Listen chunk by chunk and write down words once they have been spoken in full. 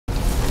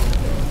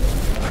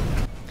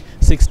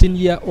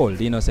16-year-old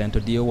Innocent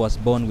Odio was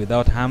born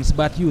without arms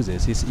but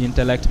uses his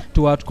intellect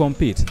to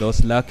outcompete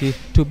those lucky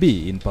to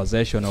be in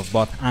possession of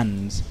both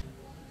hands.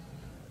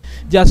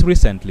 Just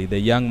recently, the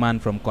young man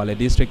from Kwale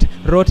district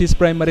wrote his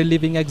primary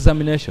living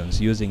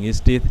examinations using his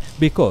teeth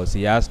because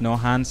he has no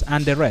hands,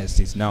 and the rest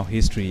is now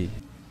history.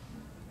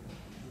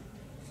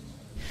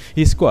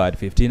 He scored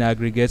 15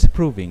 aggregates,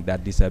 proving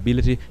that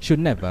disability should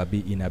never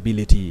be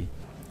inability.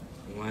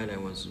 While I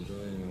was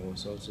drawing, I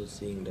was also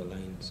seeing the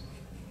lines.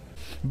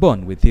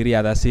 Born with 3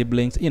 other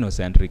siblings,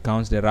 Innocent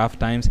recounts the rough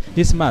times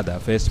his mother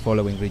faced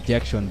following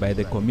rejection by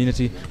the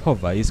community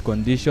over his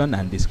condition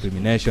and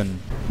discrimination.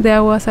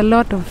 There was a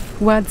lot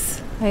of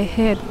words I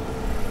heard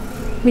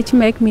which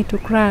make me to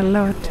cry a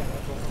lot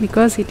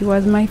because it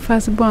was my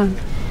firstborn.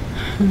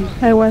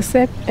 I was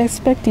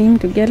expecting him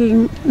to get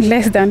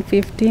less than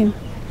 15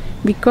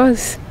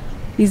 because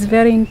he's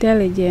very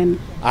intelligent.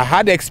 I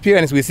had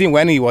experience with him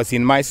when he was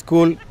in my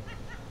school.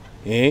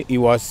 He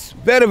was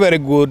very, very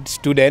good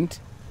student.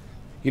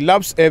 He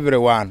loves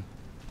everyone.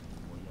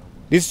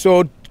 This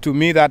showed to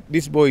me that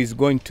this boy is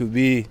going to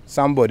be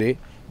somebody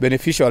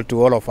beneficial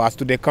to all of us,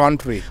 to the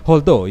country.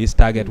 Although his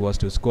target was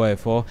to score a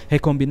 4, a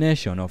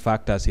combination of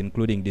factors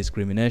including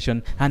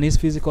discrimination and his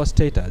physical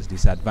status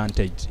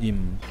disadvantaged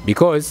him.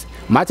 Because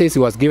Matthews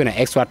was given an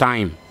extra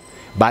time,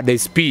 but the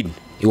speed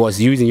he was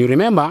using, you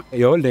remember,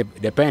 you hold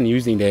the pen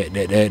using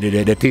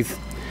the teeth.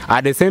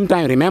 At the same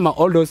time, remember,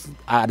 all those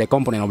are the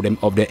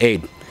component of the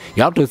aid.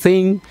 You have to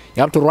think,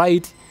 you have to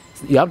write,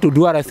 you have to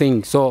do other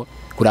things. So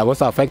could have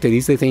also affected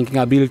his thinking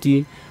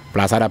ability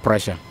plus other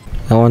pressure.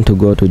 I want to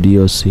go to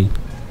DOC,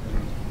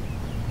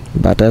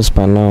 but as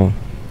per now,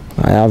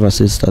 I have a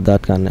sister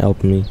that can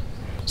help me,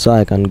 so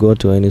I can go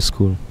to any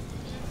school.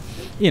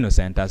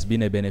 Innocent has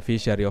been a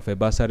beneficiary of a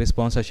bursary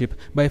sponsorship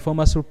by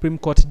former Supreme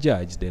Court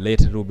Judge, the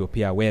late Ruby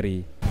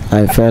Opiaweri.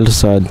 I felt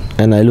sad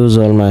and I lose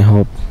all my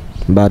hope,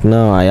 but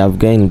now I have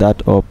gained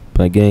that hope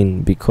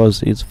again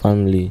because his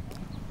family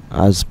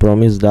has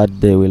promised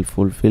that they will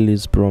fulfill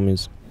his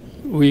promise.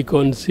 We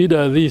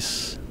consider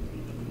this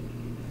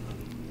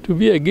to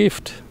be a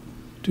gift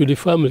to the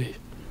family,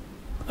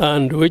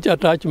 and which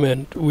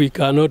attachment we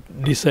cannot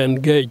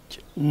disengage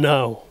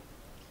now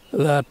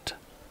that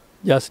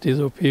Justice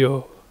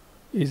Opio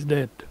is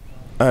dead.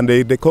 And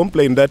the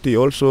complaint that he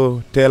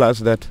also tell us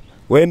that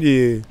when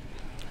he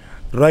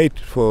write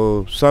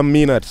for some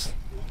minutes,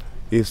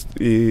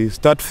 he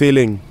start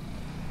feeling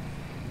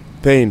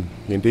pain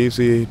in his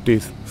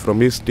teeth, from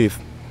his teeth.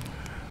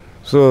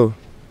 So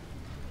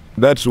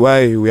that's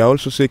why we are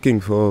also seeking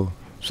for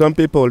some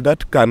people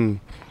that can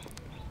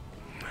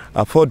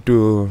afford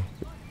to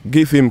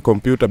give him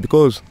computer,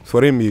 because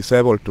for him he's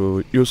able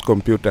to use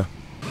computer.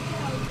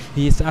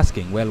 He is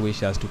asking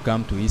well-wishers to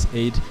come to his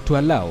aid to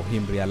allow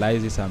him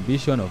realize his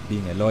ambition of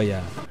being a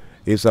lawyer.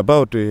 It's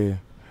about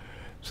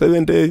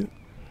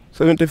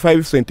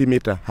 75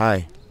 centimeter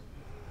high.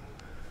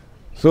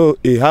 So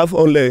he have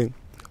only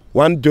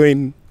one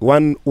joint,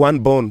 one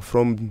bone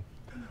from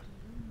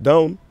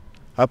down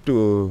up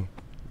to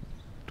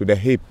the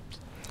hip.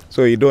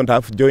 So you don't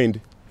have joint,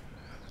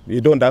 you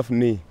don't have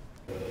knee.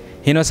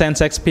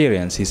 Innocent's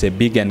experience is a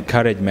big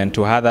encouragement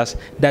to others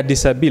that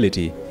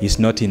disability is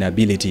not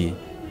inability.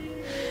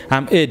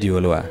 I'm Eddie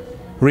Olua,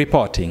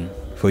 reporting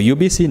for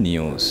UBC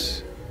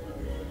News.